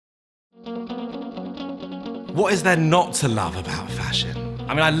What is there not to love about fashion?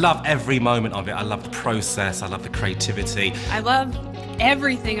 I mean, I love every moment of it. I love the process, I love the creativity. I love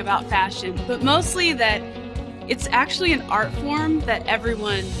everything about fashion, but mostly that it's actually an art form that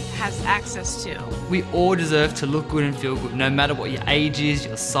everyone has access to. We all deserve to look good and feel good, no matter what your age is,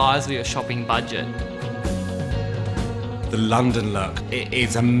 your size, or your shopping budget. The London look, it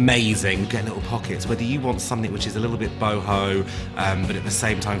is amazing. You get little pockets, whether you want something which is a little bit boho, but at the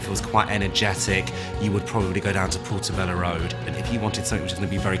same time feels quite energetic, you would probably go down to Portobello Road. And if you wanted something which is going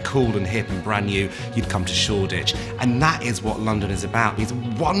to be very cool and hip and brand new, you'd come to Shoreditch. And that is what London is about. These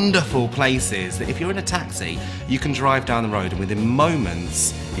wonderful places that if you're in a taxi, you can drive down the road and within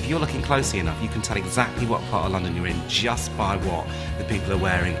moments, if you're looking closely enough, you can tell exactly what part of London you're in just by what the people are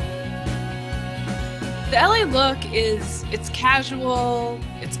wearing. The LA look it's casual,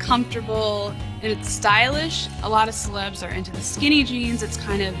 it's comfortable, and it's stylish. A lot of celebs are into the skinny jeans. It's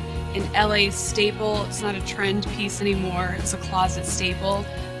kind of an LA staple. It's not a trend piece anymore. It's a closet staple.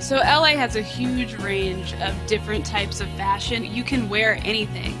 So LA has a huge range of different types of fashion. You can wear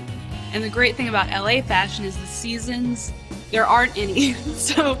anything. And the great thing about LA fashion is the seasons, there aren't any.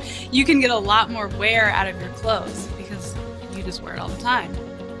 So you can get a lot more wear out of your clothes because you just wear it all the time.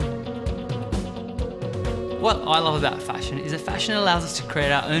 What I love about fashion is that fashion allows us to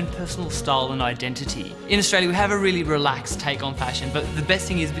create our own personal style and identity. In Australia, we have a really relaxed take on fashion, but the best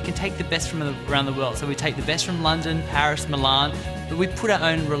thing is we can take the best from around the world. So we take the best from London, Paris, Milan, but we put our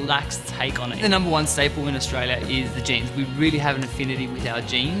own relaxed take on it. The number one staple in Australia is the jeans. We really have an affinity with our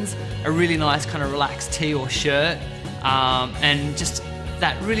jeans, a really nice kind of relaxed tee or shirt, and just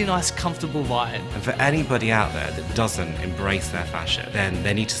that really nice, comfortable vibe. And for anybody out there that doesn't embrace their fashion, then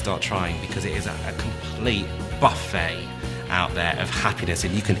they need to start trying because it is a complete buffet out there of happiness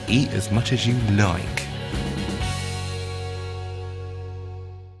and you can eat as much as you like.